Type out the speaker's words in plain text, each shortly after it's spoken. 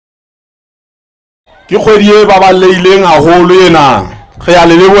ke kgwedi e baballehileng haholo ena re ya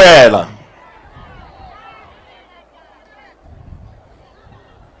leboela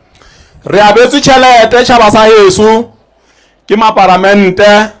re abetse tšhelete tšhaba sa heso ke maparamente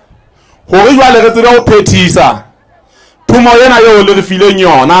hore jwale re tsebe ho phethisa thumo ena yeo le re fileng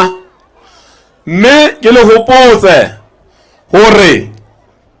yona mme ke le hopotse hore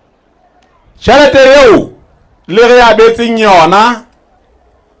tšhelete yeo le re abetseng yona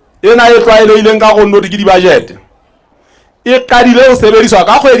ena e tlwaelehileng ka go nnete ke di-budget e qadile ho sebediswa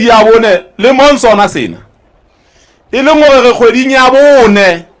ka kgwedi ya bone le monsona sena e leng hore re kgweding ya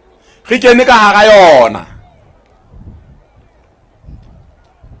bone re kene ka hara yona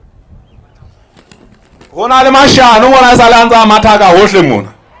go na le mashano mona e sa le a ntse a matha ka hohle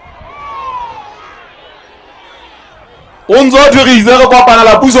mona o ntse o thwe re itse re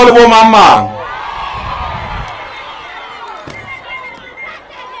kopanela puso le bo mang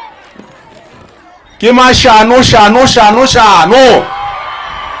ke mashano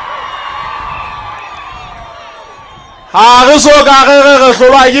ha re so ka re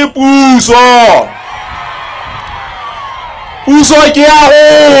hlolwa ke puso ke ya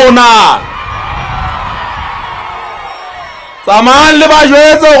rona tsamayang le ba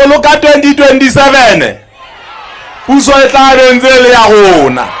jwetse go lo ka 2027 puso e tla bentse le ya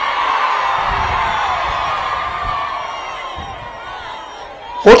rona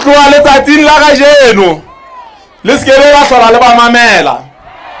go tloa letsatsing la gajeno le sekebe ba hlola le ba mamela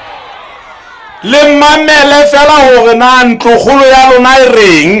le mamele fela hore na ntlogolo ya lona e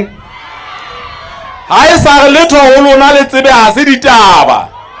reng ha e sa re letho go lona le tsebe ha se ditaba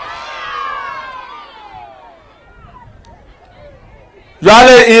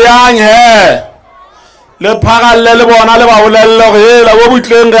jwale e yang he le phagalle le bona le ba bolelle gore hela bo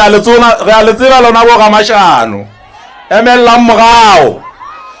butleng re a le tseba lona bo gamashano emellang morao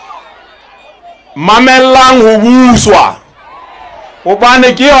mamellang ho buswa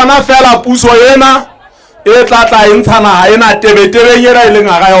gobane ke yona fela puso ena e tlatla e ntshana ha ena tebetebeng ena e leng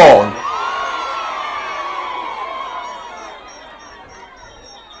ga yona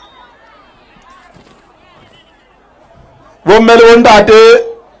bomme le bontate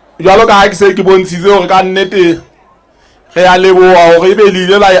jwalo ka ha ke se ke bontshitse gore ka nnete ge ya leboa gore e be le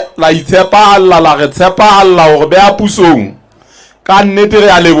ile la itshepagalla la re tshepagalla gore beya pusong ka nnete re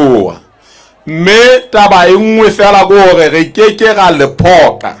ya leboa mme taba e nngwe fela go gore re keke ga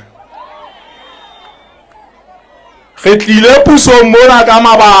lephoka re tlile pusong mona ka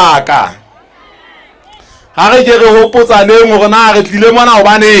mabaka ha re ke re hopotsaneng gore na re tlile mona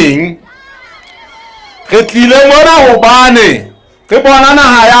hobaneng re tlile mona hobane re bona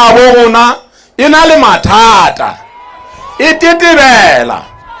naha ya bo rona e na le mathata e tetebela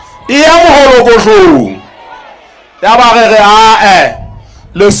e ya moholokohlong ya ba re a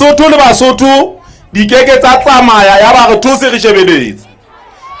Lesotho le Basotho di keke tsa tsamaya ya ba re those re shebeletse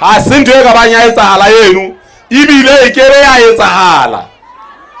ha se ntwe ka banya etsahala eno ibile e kere ya etsahala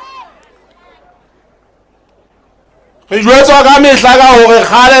re jwetswa ka mehla ka hore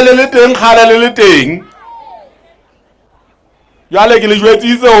kgale le le teng jwale ke le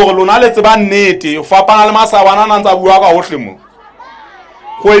jwetsitse hore lona le tseba nnete o fapana le masabana na ntsa bua ka hohle mo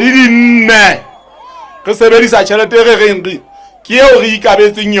kgwedi di nne re sebedisa tšhelete re reng ke eo re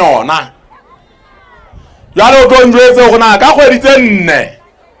ikabetseng yona jwale o tlo njwetse gona ka kgwedi tse nne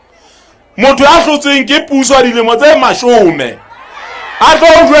motho a hlotsweng ke puso dilemo tse 10 a tlo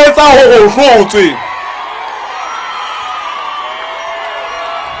njwetsa hore o hlotswe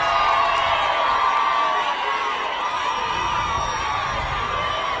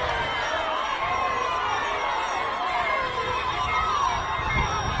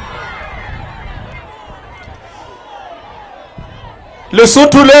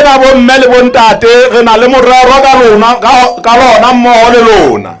Lesotho le na bo mme le bontate re na le morero ka lona mmoho le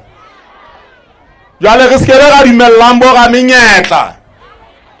lona jwale re sekebe ga dumellang bo ga menyetla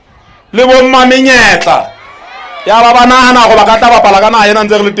le bo mma menyetla ya ba nahana go ba ka tla bapala ka naha ena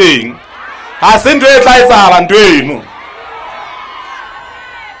ntse re le teng ha se ntwe e tla etsahala ntwe eno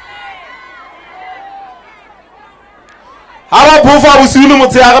ha ba phofa bosiu le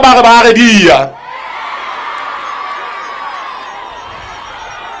motshehare ba re ba re dia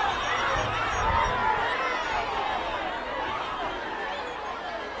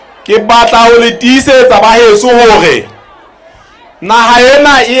ke batla ho le tiisetsa ba heso hore naha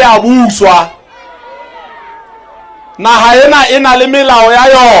ena e a buswa naha ena e na le melao ya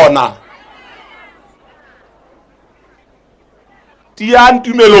yona tiang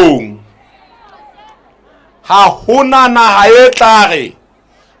tumelong ha hona naha e tlare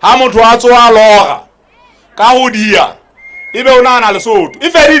ha motho a tsoa lora ka ho dia ebe o nahana Lesotho e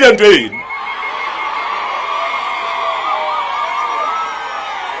fedile ntweng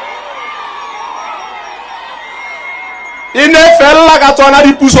e ne fella ka tsona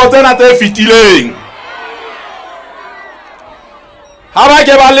dipuso tsena tse fetileng ha ba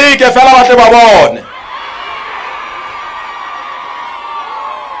ke ba leke fela ba tle ba bone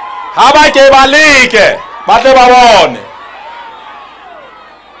ha ba ke ba leke ba tle ba bone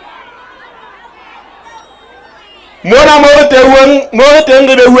mona mo re teng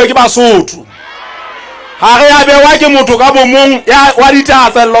re beuwe ke Basotho ha re a bewa ke motho ka bomong ya wa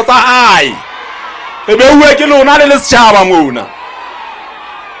dithasello tsa hae re beuwe ke lona le setjhaba mona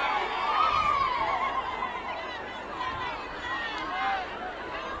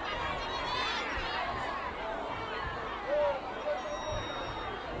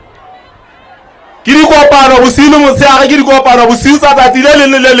ke di kopano bosiu motshehare ke di kopano bosiu tsa tsatsi le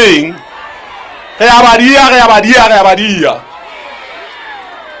leng le leng re a badia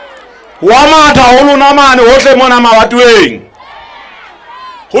wa matha ho lona mane hohle mona mabatweng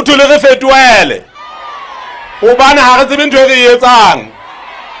ho thole re fetwele hobane ha re tsebe ntho e re etsang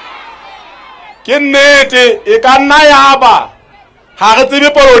ke nnete e ka nna yaba ha re tsebe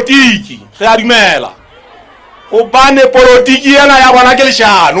politiki re a dumela hobane politiki ena ya bona ke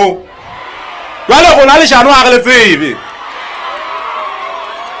leshano jwale gona leshano ha re le tsebe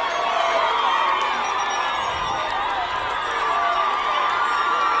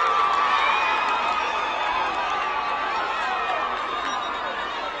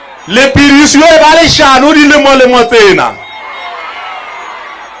le piriso e ba leshano di le molemo tsena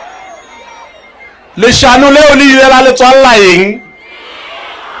leshano leo le ile la le tswalla eng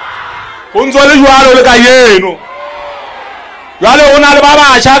ho ntso le jwalo le ka yeno jwale hona le ba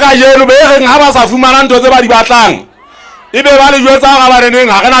batjha ka yeno be reng ha ba sa fumana ntho tse ba di batlang ebe ba le jwetsa ga ba reneng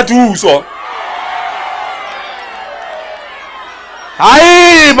ha rena thuso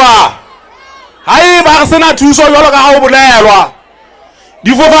haiba re sena thuso jwalo ka ha o bolelwa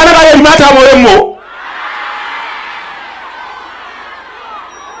difofane ka di matha mo lemmo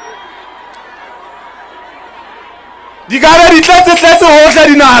di ka be di tletse hohle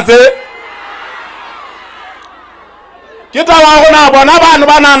dinatse ke taba gona bona bana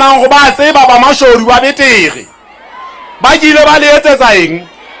ba nanang go ba tseba ba mashodu ba betere ba kile ba le etsetsa eng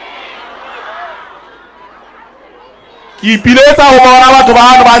ke ipiletsa ho bona batho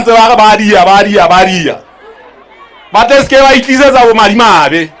ba ntse ba re ba dia ba teske ba itlisetsa bo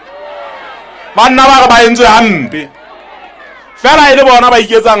madimabe banna ba re ba entswe hampe fela ile bona ba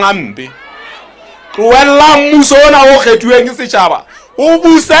iketsang hampe tloella mmuso ona o kgethuweng ke setjhaba o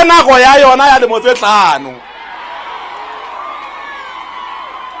buse nako ya yona ya lemo tse 5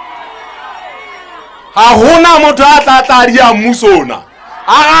 ha hona motho a tla dia mmuso ona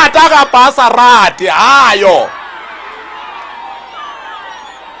a rata ka pasa rate hayo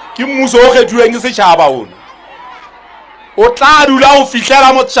ke mmuso o kgethuweng ke setjhaba ona o tla dula ho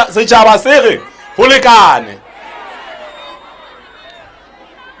fihlela mo setjhaba sere ho lekane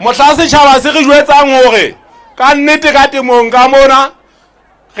motla setjhaba se re jwetsang hore ka nnete ka temong ka mona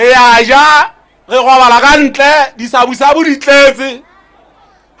re a ja re gobala ka ntle disabusabu di tletse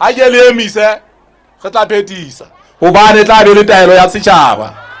ha ke le emise re tla phethisa hobane tla be le taelo ya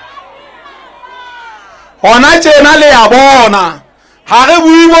setjhaba hona tjena le ya bona ha re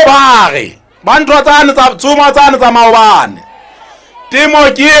buibo bare ba ntho tsane tsa tsoma tsane tsa maobane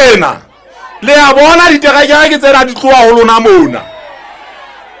temo ke ena le ya bona diterekere ke tsena di tloa ho lona mona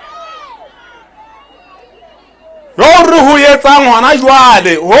yo re ho etsang hona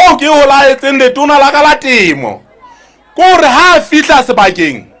jwale ho ke ho laetseng letona la ka la temo ko re ha fihla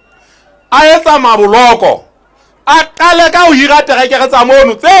sebakeng a etsa maboloko a qale ka ho hira terekere tsa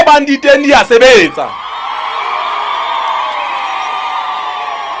mono tse bang diteng di a sebetsa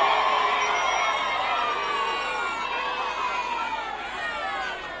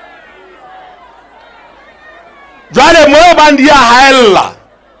jwale mo bang di a haella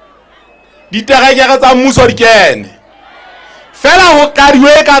diterekere tsa mmuso di kene fela ho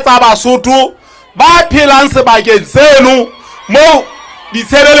qadiwe ka tsa Basotho ba phelang sebakeng seno mo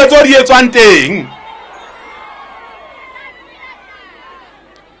ditshebeletso di etswang teng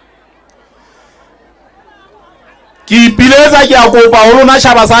ke ipiletsa ke a kopa ho lona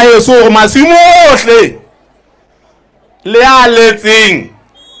tjhaba sa heso hore masimo ohle le a letseng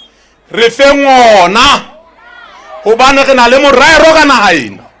re fe ngona hobane re na le morero ka naha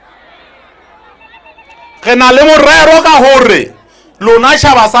ena re na le morero ka hore lona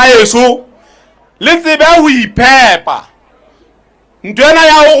tjhaba sa heso le tsebe ho iphepa ntwena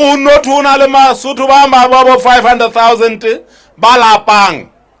ya ho nothona le Basotho ba 500,000 ba lapang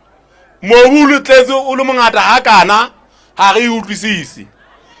mobu le tletse o le mongata hakana ha re utlwisisi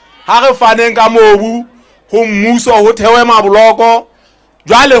ha re faneng ka mobu ho mmuso ho thewe maboloko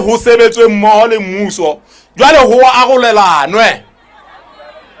jwale ho sebetswe mmoho le mmuso jwale ho arolelanwe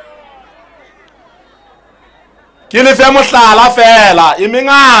ke le fe mohlala fela e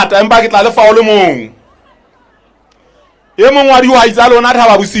mengata empa ke tla le fa o le mong e mong wa dihwai tsa lona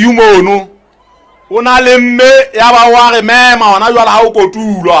Thaba Bosiu mono o na le mme ya ba wa re mema hona jwale ha o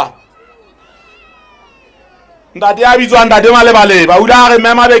kotulwa ntate ya bitswang ntate Malebaleba o ile a re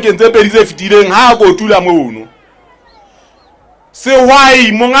mema bekeng tse pedi tse fetileng ha a kotula mono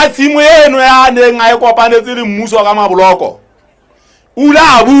sehwai monga tshimo eno ya neng a e kopanetse le mmuso ka maboloko o ile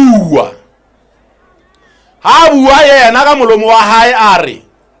a bua ha bua yena ka molomo wa hae a re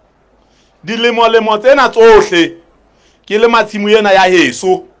dilemo tsena tsohle ke le matshimo ena ya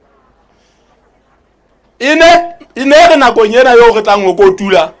heso ine re nakong ena yo re tlang go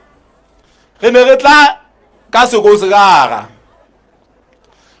kotula re ne re tla ka seko se gara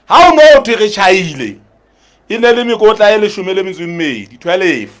ha o no thwe re chaile ine le mekotla e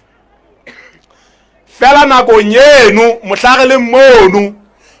 12 fela nakong eno mohlare le mmono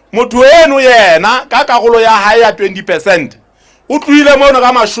motho eno yena ka karolo ya hae ya 20% o tluile mono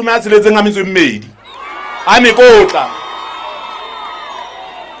ka 62 a mekotla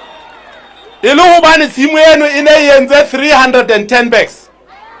e le hobane tshimo eno e ne entse 310 bags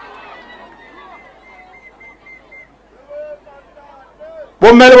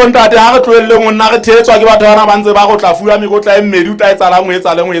bommele bontate ha re tlohelle ngonna re thetswa ke batho bana ba ntse ba go tla fula mekotla e mmedi o tla etsalang ho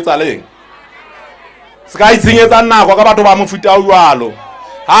etsaleng se ka itshenyetsa nako ka batho ba mofuta o jwalo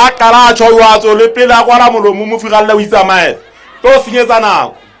ha qala a tshwatso le pele a kwala molomo mo figalla o itsamae to senyetsa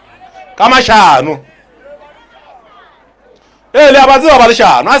nako ka mashano le abatse ba le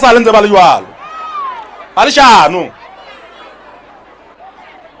shano a sa le ntse ba le jwalo ba le shano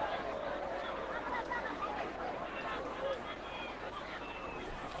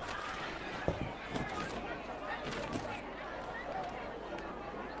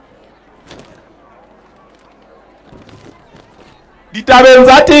ditabeng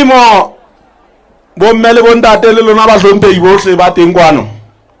tsa temo bomme le bontate le lona ba hlomphehi bohle ba teng kwano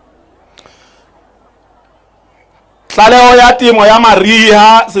tlaleho ya temo ya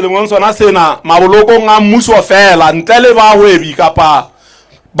mariha selemong sona sena mabolokong a mmuso fela ntle le ba hwebi kapa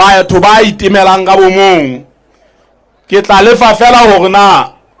batho ba itemelang ka bomong ke tla lefa fela hore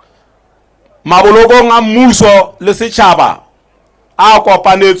na mabolokong a mmuso le setjhaba a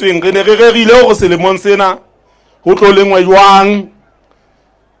kopanetsweng re ne re rerile hore selemong sena ho tlo lengwe jwang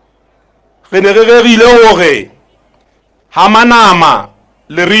re ne re rerile hore ha manama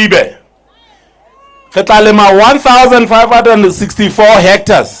le ribe re tla lema 1564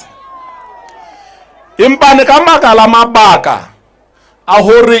 hectares empa ne ka makala mabaka a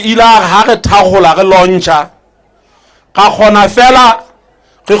hore ila ha re thagola re launcha ka khona fela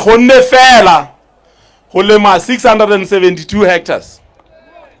re khonne fela go lema 672 hectares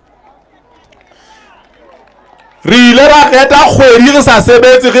re ile ra keta kgwedi re sa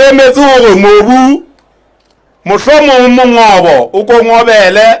sebetse re emetse hore mobu mohlomong mongobo o ko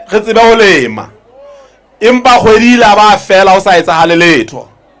ngobele re tsebe ho lema empa kgwedi la ba fela o sa etsahale letho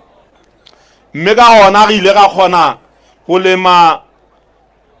mme ka hona re ile ra khona ho lema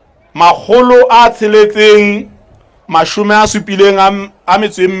makgolo a tsheletseng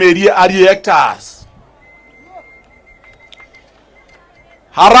 72 a di hectares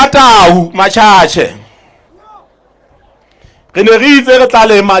haratau machache re ne re itse re tla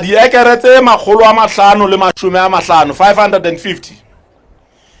lema di ekere tse 550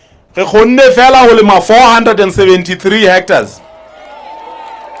 re khonne fela ho lema 473 hectares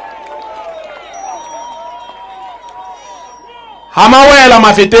hamawela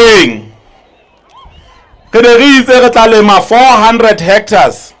mafeteng re ne re itse re tla lema 400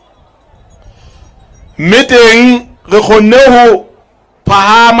 hectares meteng re khonne ho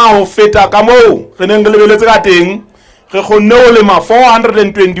phahama ho feta ka moo re neng re lebeletse ka teng re khonne ho lema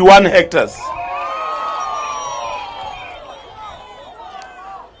 421 hectares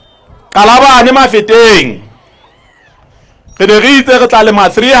kalabane mafeteng re ne re itse re tla lema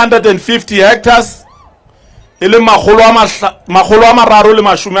 350 hectares e le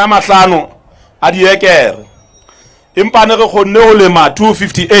 350 a diekere empa ne re khonne ho lema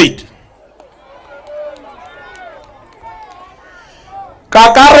 258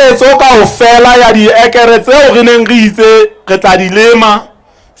 kakaretso kaofela ya diekere tseo re neng re itse re tla di lema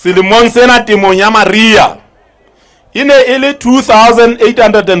selemong sena temong ya mariha e ne e le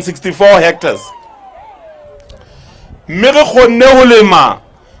 2864 hectares mme re khonne ho lema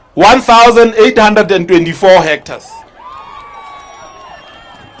 1824 hectares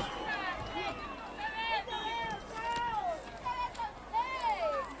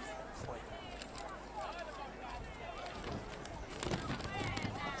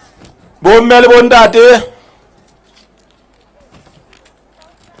bomme le bontate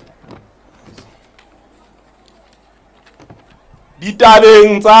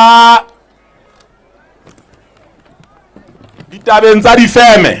ditabeng tsa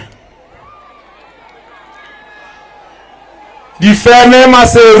difeme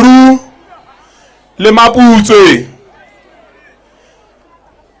Maseru le Maputswe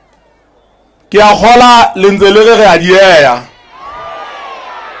ke a gola le ntse le re a diea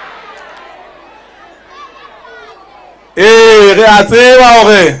re a tseba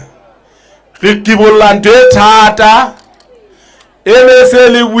hore re kibolla ntho e thata e be se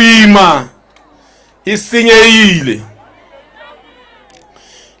le boima e senyeile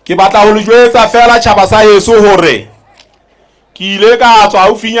ke batla ho le jwetsa fela tjhaba sa Yesu hore ke ile ka tswa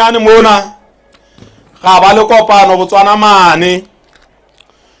haufinyane mona ga ba le kopano Botswana mane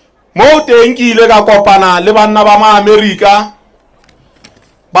mo teng ke ile ka kopana le banna ba ma-America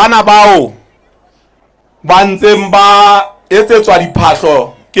bana bao ba ntseng ba etsetswa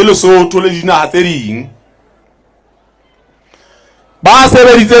diphahlo ke Lesotho le dinaha tse ding ba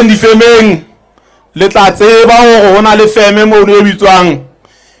sebeditseng difemeng le tla tseba hore hona le feme mono e bitswang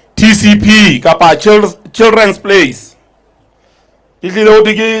TCP kapa Children's Place ke tlile ho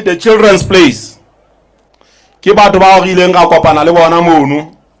dike the Children's Place ke batho ba ho rileng ka kopana le bona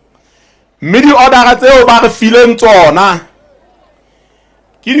mono mme di order tseo ba re fileng tsona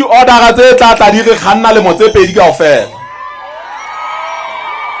ke di order tse tla di re kganna le motse pedi kaofela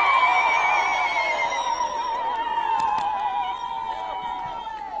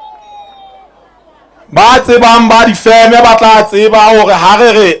ba tsebang ba difeme ba tla tseba hore ha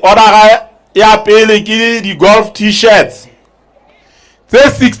re order ya pele ke di golf t-shirts tse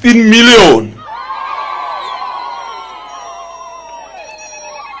 16 million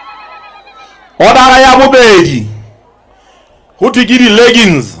order ya bobedi ho thwe ke di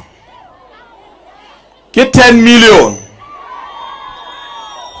leggings ke 10 million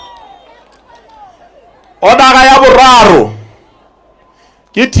order ya boraro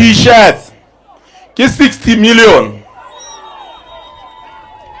ke t-shirts ke 60 million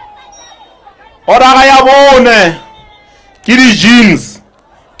order ya bone ke di jeans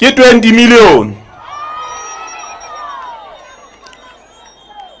ke 20 million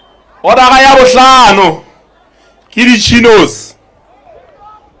order ya bohlano ke di chinos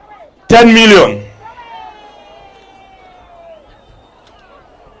 10 million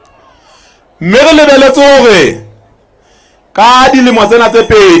mme re lebeletse hore ka dilemo tsena tse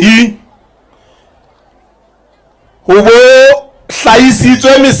pedi ho bo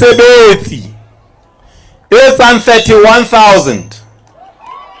hlahisitswe mesebetsi e tsang 31,000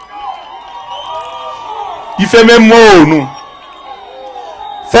 difeme mono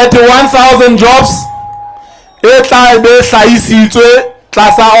 31,000 jobs e tla be hlahisitswe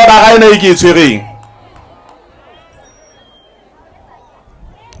tlasa order ena e ke tshwereng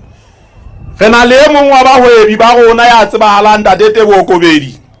re na le mongwe wa bahwebi ba rona ya tsebahalang Ntate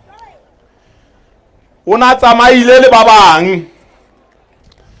Bokobedi o na tsamaile le ba bang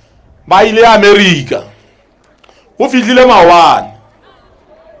ba ile America o fihlile maobane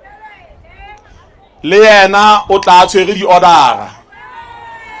le yena o tla tshwere di order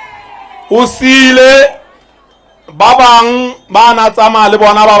o sile ba bang ba na tsamaya le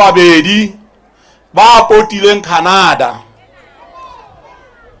bona ba babedi ba potileng Canada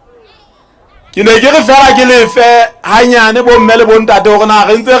ke ne ke re fela ke lefe hanyane bo mme le bo ntate hore na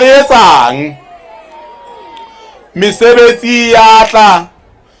re ntse re etsang mesebetsi ya tla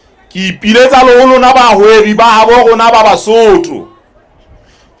ke ipiletsa le ho lona bahwebi ba habo rona ba Basotho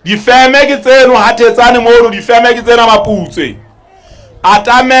difeme ke tseno hathetsane mono difeme ke tsena Maputswe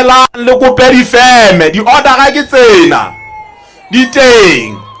atamela le kope difeme di order ke tsena di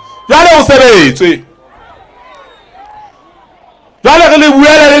teng jwale o sebetswe jwale re le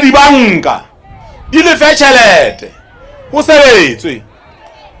buele le dibanka di le fe tjhelete o sebetswe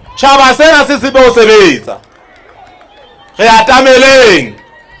tjhaba sena se sebe o sebetsa re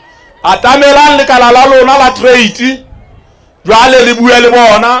atamelang le kala la lona la trade jwale le buele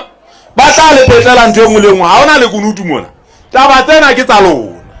bona ba tla le petlela ntho engwe le ngwe ha ona le kunutu mona taba tsena ke tsa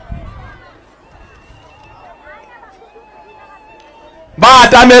lona ba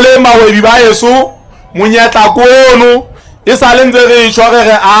atameleng bahwebi ba Yesu monyetla kono e sa le ntse re tshwa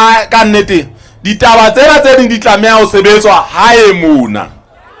re a ka nnete ditaba tsena tse ding di tlameha ho sebetswa hae mona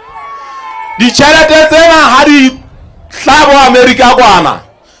ditjhelete tsena ha di hlabo America kwana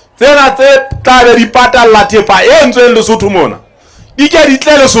tsena tse tlabe di patalla thepa e ntsweng Lesotho mona di ke di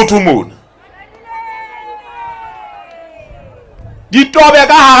tle Lesotho mona di tobe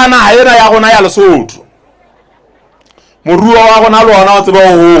ka hara naha ena ya rona ya Lesotho moruo wa rona le ona o tsebe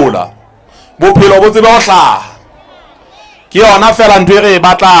ho hola bophelo bo tsebe ho hlaha ke yona fela ntwe re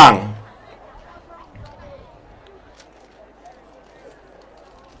batlang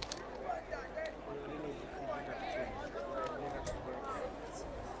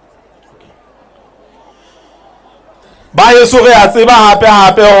ba yeso re a tseba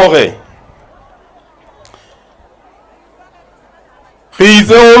hape hore re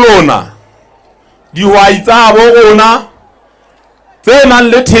itse ho lona dihwai tsa bo rona tse nang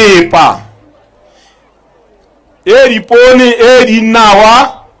le thepa e dipone e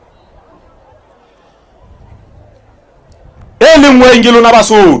dinawa e lengweng ke lona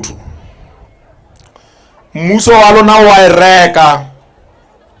Basotho. Mmuso wa lona wa e reka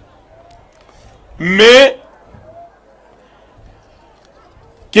mme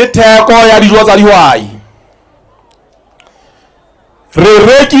ke theko ya dijo tsa dihwai. Re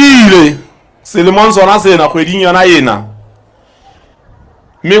rekile selemong sona sena kgweding yona ena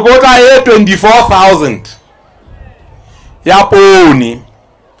mekotla e 24,000 ya poone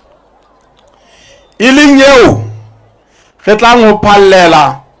e leng eo re tlang ho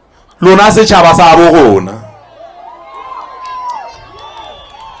phallela lona setjhaba sa bo rona.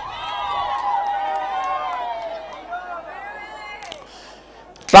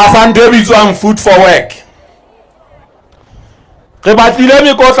 Tlasa ntho e bitswang food for work re batlile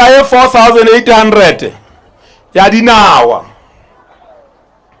mekotla e 4,800 ya dinawa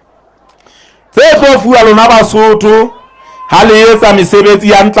tse tlo fuwa lona Basotho ha le etsa mesebetsi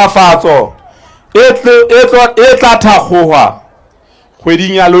ya ntlafatso e tla thakgoha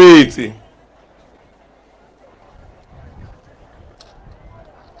kgweding ya Loetse.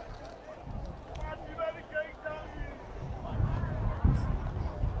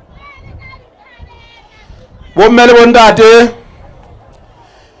 Bomme le bontate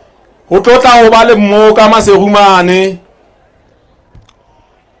ho tlotla ho ba le mmoka maserumane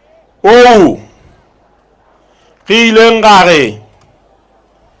o re ileng gare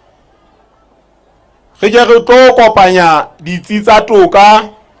re ke re tlo kopanya ditsi tsa toka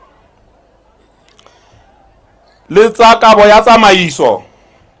le tsa kabo ya tsamaiso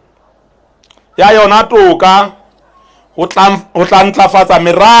ya yona toka ho tla ntlafatsa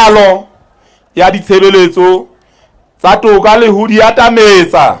meralo ya ditshebeletso tsa toka le ho di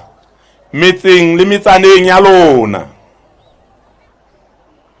atametsa metseng le metsaneng ya lona.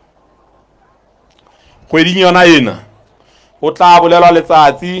 Kgweding yona ena ho tla bolelwa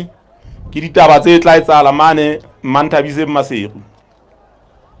letsatsi ke ditaba tse tla etsahala mane Manthabise Maseru.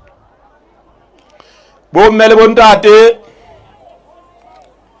 Bomme le bontate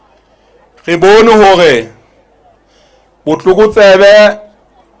re bone hore botlokotsebe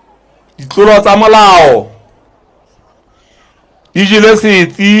ditlolo tsa molao di jele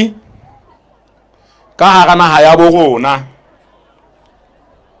setsi ka hara naha ya bo rona.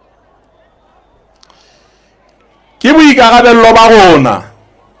 Ke boikarabello ba rona,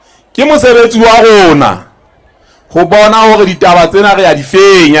 ke mosebetsi wa rona ho bona hore ditaba tsena re ya di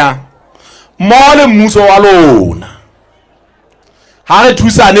fenya mmoho le mmuso wa lona. Ha re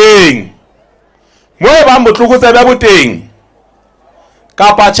thusaneng moo ba botlokotsebe bo teng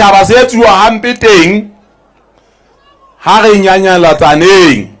kapa tjhaba se etsuwa hampe teng, ha re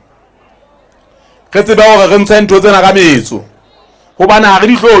nyanyalatsaneng re tsebe hore re ntshe ntho tsena ka metso hobane ha re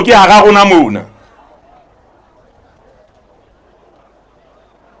di hloke hara rona mona.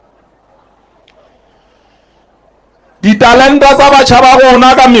 Ditalenta tsa batjha ba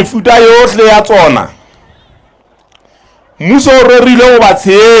rona ka mefuta yohle ya tsona mmuso o rerile ho ba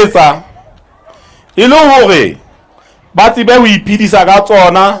tshehetsa e le hore ba tsebe ho iphedisa ka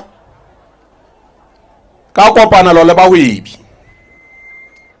tsona ka kopanelo le bahwebi.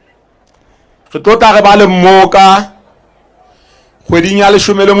 Re tlotla re ba le mmoka kgweding ya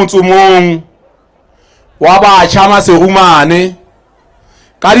 11 wa batjha maserumane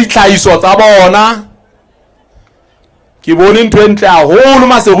ka ditlhahiso tsa bona. Ke bone ntho e ntle haholo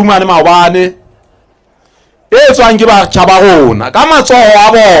maserumane maobane e tswang ke batjha ba rona ka matsoho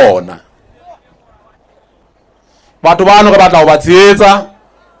a bona. Batho bano re batla ho ba tshehetsa,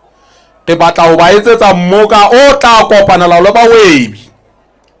 re batla ho ba etsetsa mmoka o tla kopanela le bahwebi.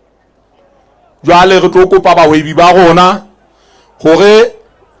 Jwale re tlo kopa bahwebi ba rona hore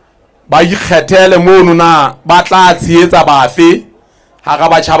ba ikgethele mono na ba tla tshehetsa bafe hara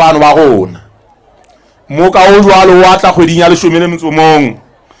batjha bano ba rona. Mmoka o jwalo wa tla kgweding ya 11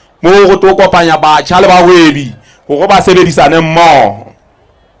 moo re tlo kopanya batjha le bahwebi hore ba sebedisane mmoho.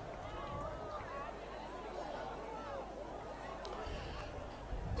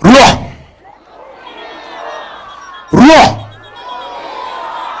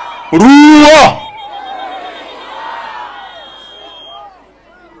 Ruo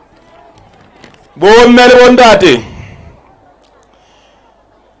bomme le bontate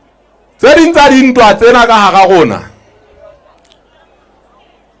tse ding tsa dintwa tsena ka hara rona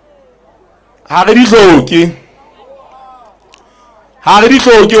ha re di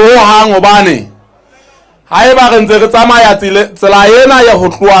hloke ho hang hobane haeba re ntse re tsamaya tsela ena ya ho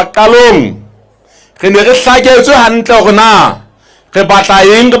tloha qalong re ne re hlaketswe hantle hore na re batla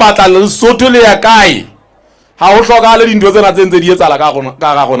eng re batla Lesotho le ya kae ha ho hlokahale dintho tsena tse ntse di etsala ka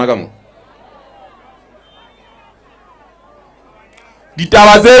rona ka mo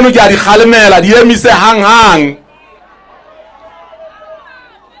ditaba tseno ke a di kgalemela di emise hang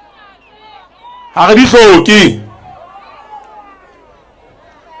ha re di hloke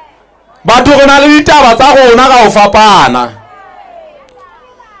batho rona le ditaba tsa rona ka ho fapana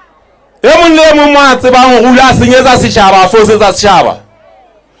e mong le mong a tsebang ho rula senyetsa setjhaba fo setsa setjhaba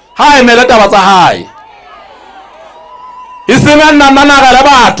ha emela taba tsa hae e sena nna le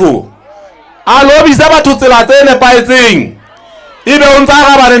batho a lobisa batho tsela tse nepaetseng ebe o ntsa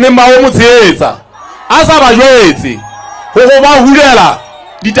ga bana neng ba o motshetsa a sa ba jwetse ho go ba hulela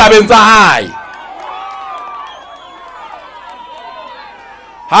ditabeng tsa hae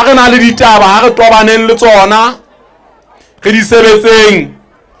ha re na le ditaba ha re tobaneng le tsona re di sebetseng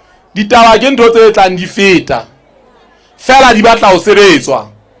ditaba ke ntho tse tlang di feta fela di batla ho sebetswa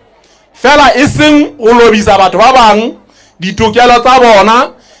fela e seng o lobisa batho ba bang ditokelo tsa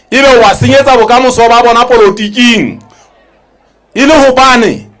bona ebe wa senyetsa bokamoso ba bona politiking e le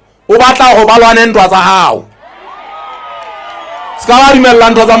hobane o batla go balwane ntwa tsa hao ska ba dimella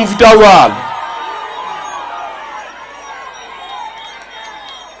ntwa tsa mofuta jwalo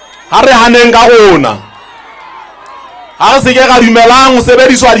ha re haneng ka rona ha re se ke ga dumelang ho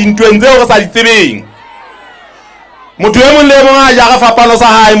sebediswa dintweng tseo re sa di tsebeng motho e mong le mong a ja ga fapano sa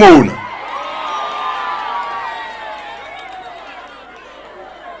hae mona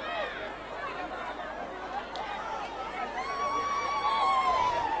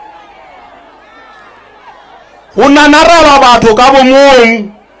ho nanarela batho ka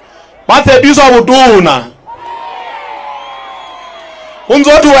bomong ba tshepiswa botona ho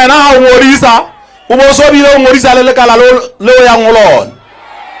ntso thu wena ha o ngorisa o bo so bile o ngorisa le lekala leo yang ho lona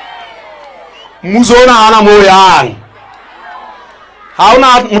mmuso ona hana mo yang ha ona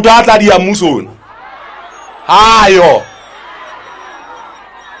motho a tla dia mmuso ona hayo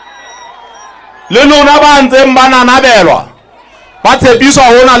le lona ba ntseng ba nanabelwa ba tshepiswa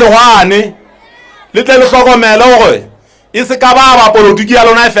hona le hwane le tle le hlokomele hore e se ka ba politiki ya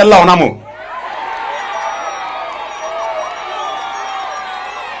lona e fella hona mo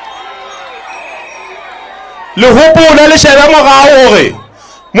le hopole le shebe morao hore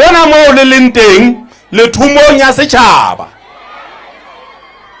mona moo le leng teng le thumong ya setjhaba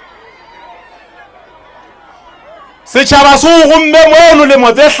setjhaba se o romme mono le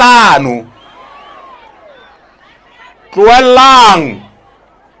mo tse 5 tloellang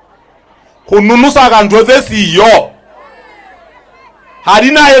go nunusa ka ntho tse siyo ha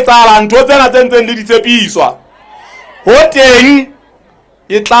di na etsala ntho tsena tse ntseng le ditsepiswa ho teng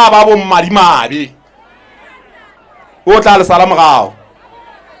e tla ba bo mmadimabe o tla le sala morao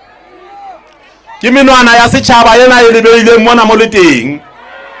ke menwana ya setjhaba ena e lebeile mona mo le teng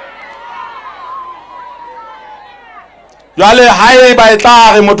jale hae ba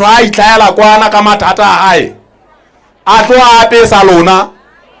etla re motho a itlhaela kwana ka mathata a hae a tlo a apesa lona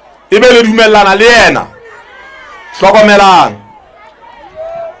e be le dumellana le yena hlokomelang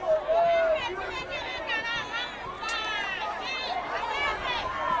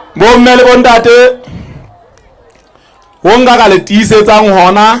bo mme le bontate ho nka ka le tiisetsang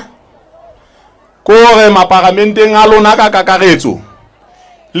hona ko re maparamenteng a lona ka kakaretso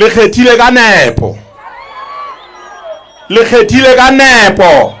le kgethile ka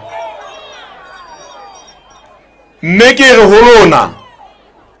nepo mme ke re ho lona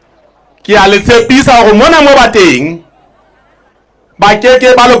ke a le tshepisa hore mona mo bateng ba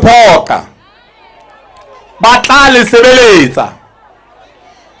keke ba le phoka ba tla le sebeletsa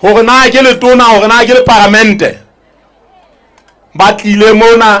hore na ke le tona hore na ke le parlamente ba tlile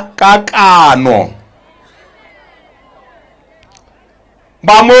mona ka kano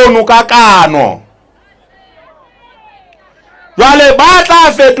ba mono ka kano jwale ba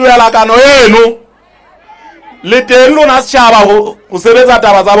tla fetoela kano eno le teng lona setjhaba ho sebetsa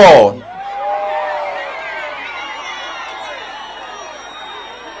taba tsa bona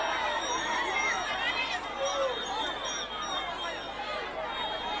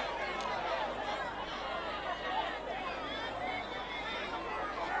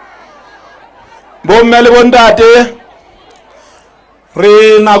bomme le bontate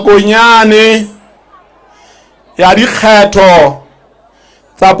re nakonyane ya dikgetho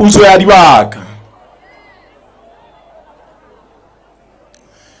tsa puso ya dibaka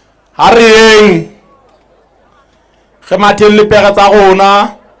ha re eng ge matheng le pere tsa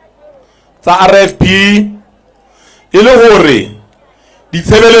rona tsa RFP e le hore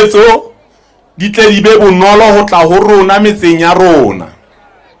ditshebeletso di tle di be bonolo ho tla ho rona metseng ya rona.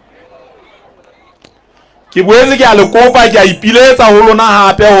 Ke boetse ke a le kopa ke a ipiletsa ho lona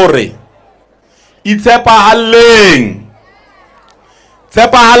hape hore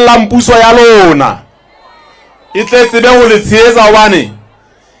tshepahallang puso ya lona e tle tsebe ho le tshehetsa hobane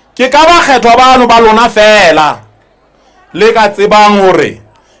ke ka bakgethwa bano ba lona fela le ka tsebang hore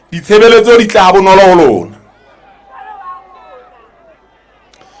ditshebeletso di tla ha bonolo ho lona.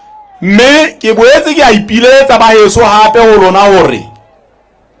 Mme ke boetse ke a ipiletsa ba heso hape ho lona hore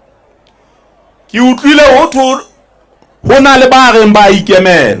ke utlwile ho na le ba reng ba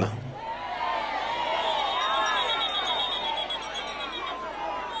ikemela.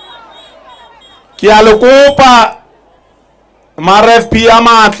 Ke a le kopa ma-RFP a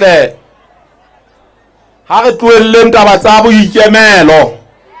matle ha re tlohelleng taba tsa boikemelo,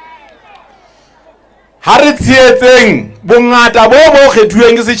 ha re tshehetseng bongata bo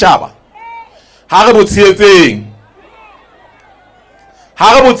kgethuweng ke setjhaba, ha re bo tshehetseng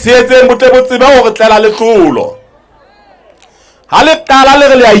bo tle bo tsebe hore tlela letlolo. Ha le qala le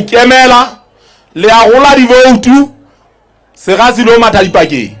re le a ikemela, le a rola divoutu, se ga se lo matha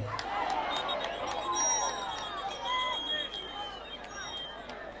dipakeng.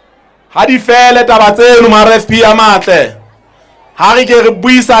 Ha di fele taba tseno ma-RFP a matle, ha re ke re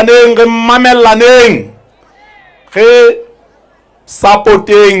buisaneng, re mamellaneng, re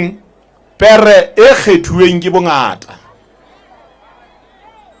supporteng pere e kgethuweng ke bongata.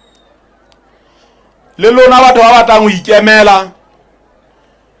 Le lona batho ba batlang ho ikemela,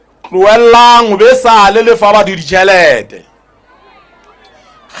 tlohellang be sale le fa batho ditjhelete.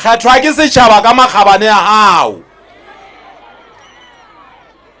 Kgethwa ke setjhaba ka makgabane a hao.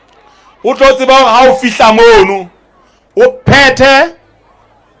 O tlo tseba hore ha o fihla mono o phethe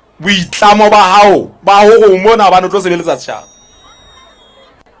boitlamo ba hao ba hore mona bana o tlo sebeletsa setjhaba.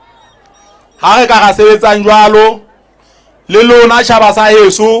 Ha re ka ra sebetsang jwalo, le lona tjhaba sa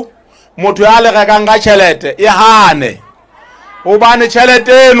heso, motho ya le rekang ka tjhelete e hane, hobane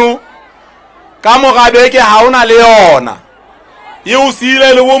tjhelete eno ka mora beke ha ona le yona, e o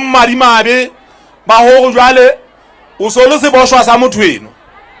siile le bommadimabe ba hore jwale o so le seboshwa sa motho eno.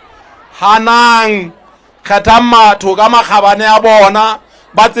 Hanang kgethang matho ka makgabane a bona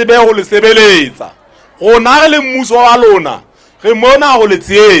ba tsebe ho le sebeletsa. Rona re le mmuso wa lona re mona ho le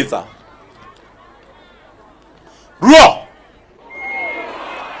tshehetsa. Ruo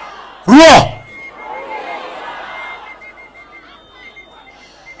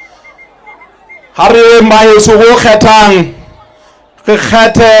ha re mba heso go kgethang, re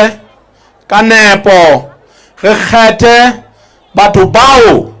kgethe ka nepo, re kgethe batho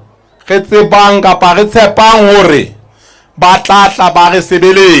bao re tsebang kapa re tshepang hore ba tlatla ba re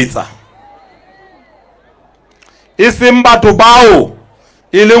sebeletsa, e seng batho bao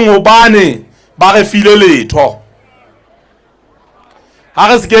e leng hobane ba re file letho. Ha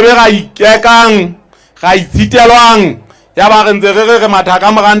re sekebe ra ikekang ga itshitelwang ya ba re ntse re matha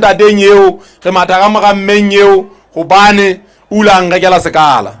ka mora ntateng eo, re matha ka mora mmeng eo hobane ulang rekela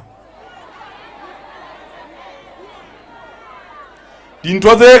sekala.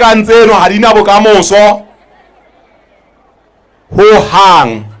 Dintho tse ka ntseno ha di na bokamoso ho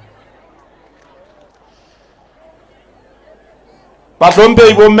hang.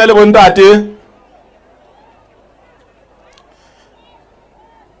 Bahlomphehi bomme le bontate,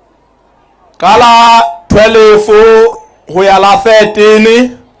 ka la 12 ho ya la 13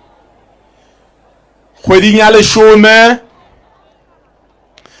 kgweding ya 10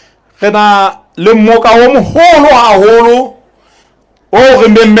 re na le mmoka o moholo haholo o re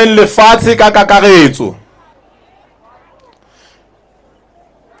mmeng lefatshe ka kakaretso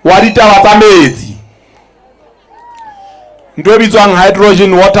wa ditaba tsa metsi, ntwe bitswang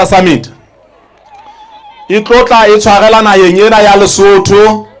Hydrogen Water Summit. E tlotla e tshwarela naheng ena ya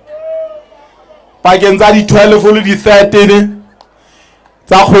Lesotho pakeng tsa di 12 le di 13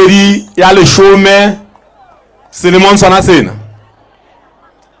 tsa kgwedi ya 10 selemong sona sena.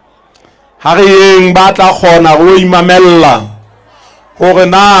 Ha re yeng ba tla kgona go imamella hore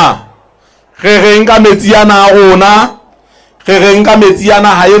na re reng ka metsi ana a rona, re reng ka metsi ana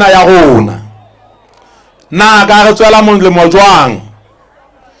ha ena ya rona, na ka re tswela molemo jwang.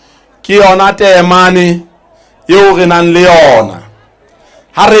 Ke yona temane eo re nang le yona,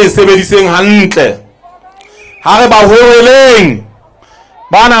 ha re sebediseng hantle, ha re ba hoeleng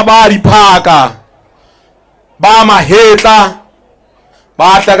bana ba diphaka ba mahetla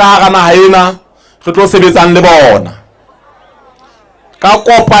ba tla ka hara naha ena, re tlo sebetsang le bona ka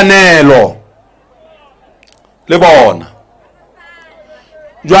kopanelo le bona.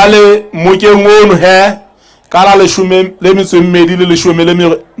 Jwale mokeng ono he ka la 12 le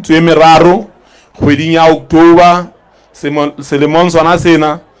 13 kgweding ya October selemong sona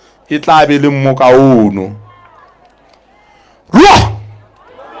sena e tla be le mmokaono. Ruwa!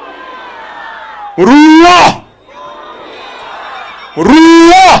 Ruwa!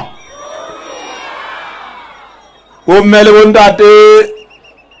 Ruwa! Bomme le bontate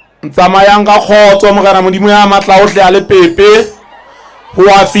ntsamayang ka kgotso Morena Modimo ya matla ohle a le pepe ho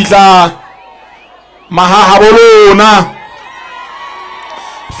a fihla mahaha bolona,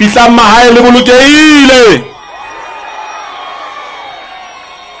 fihla mahae le bolokehile.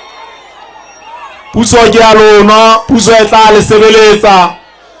 Puso ke ya lona, puso e tla le sebeletsa,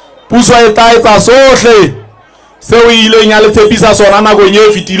 puso e tla etsa sohle seo ileng ya le tshepisa sona nakong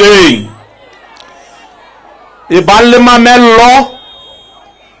e fetileng. E ba le mamello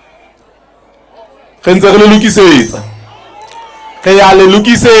re ntse re le lokisetsa, re ya le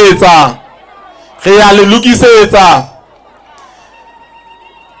lokisetsa, re ya le lokisetsa.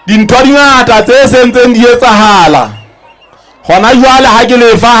 Dintho di ngata tse sentseng di etsahala gona jwale ha ke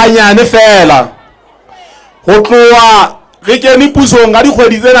le fa hanyane fela go tloa re kene pusong ka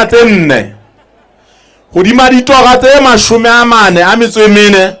dikgwedi tsena tse 4 godima ditora tse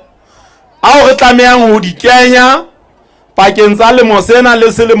 44 ao re tlamehang ho di kenya pakeng tsa lemo sena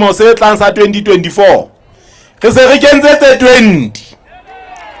le selemo se tlang sa 2024. Re se re kentse tse 20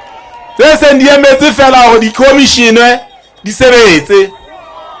 tse seng di emetse fela hore di commissione di sebetse.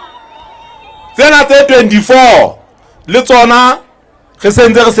 Tsena tse 24 le tsona re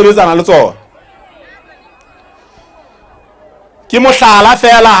sentse re sebetsana le tsona. Ke mohlala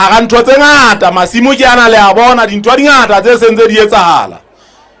fela ha ntho tse ngata masimo ke ana le a bona dintho di ngata tse sentse di etsahala.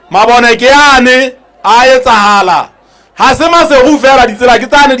 Mabone ke yane a etsahala ha se maseru fela ditsela ke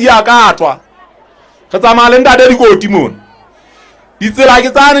tsane di akatwa. Re tsamaya le ntate dikoti mona ditsela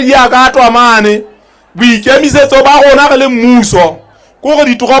ke tsane di akatwa mane. Boikemisetso ba rona re le mmuso ko go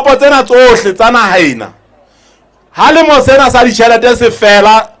ditoropo tsena tsohle tsa nahaena ha le mo sena sa ditšhelete se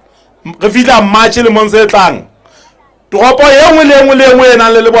fela re fihla March le mo se tlang toropo e nngwe le nngwe le nngwe ena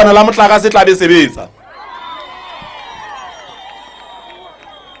le bona la motlaka se tla be sebetsa.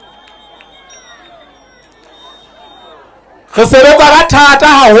 Re sebetsa ka thata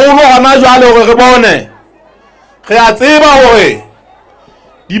haholo hona jwale hore re bone re a tseba hore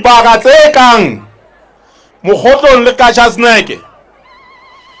dibaka tse kang Mokgotlong le Katšasneke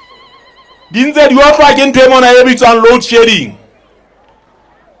di ntse di otlwa ke ntho e mona e bitswang load shedding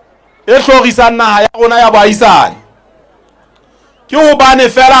e hlorisang naha ya rona ya baahisane. Ke hobane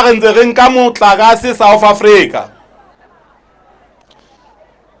fela re ntse re nka motlakase South Africa,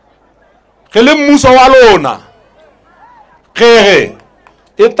 re le mmuso wa lona re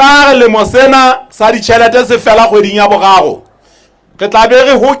e tare le mosena sa ditšhelete se fela kgweding ya boraro re tla be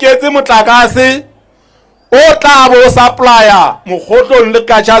re hoketse motlakase o tla bo supplya Mokgotlong le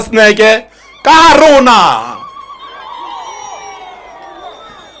Katšasneke ka hare ho naha.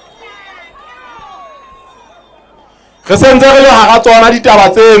 Re sentse re le hara tsona ditaba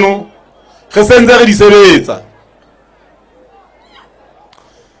tseno, re sentse re di sebetsa.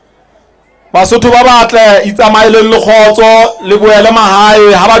 Basotho ba batle itsamaile le kgotso le boele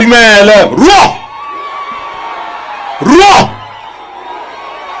mahae ha ba dumele. Ruwa! Ruwa!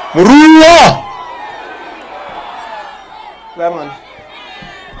 Ruwa! Lemon.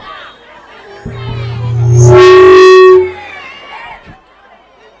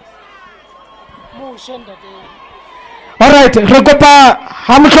 Alright, re kopa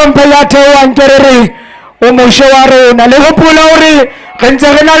ha mohlomphe ya theohang ke re o moshe wa rona le hopola hore re ntse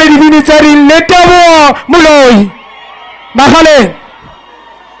re na le dibini tse ding le Teboho Moloi Magaleng.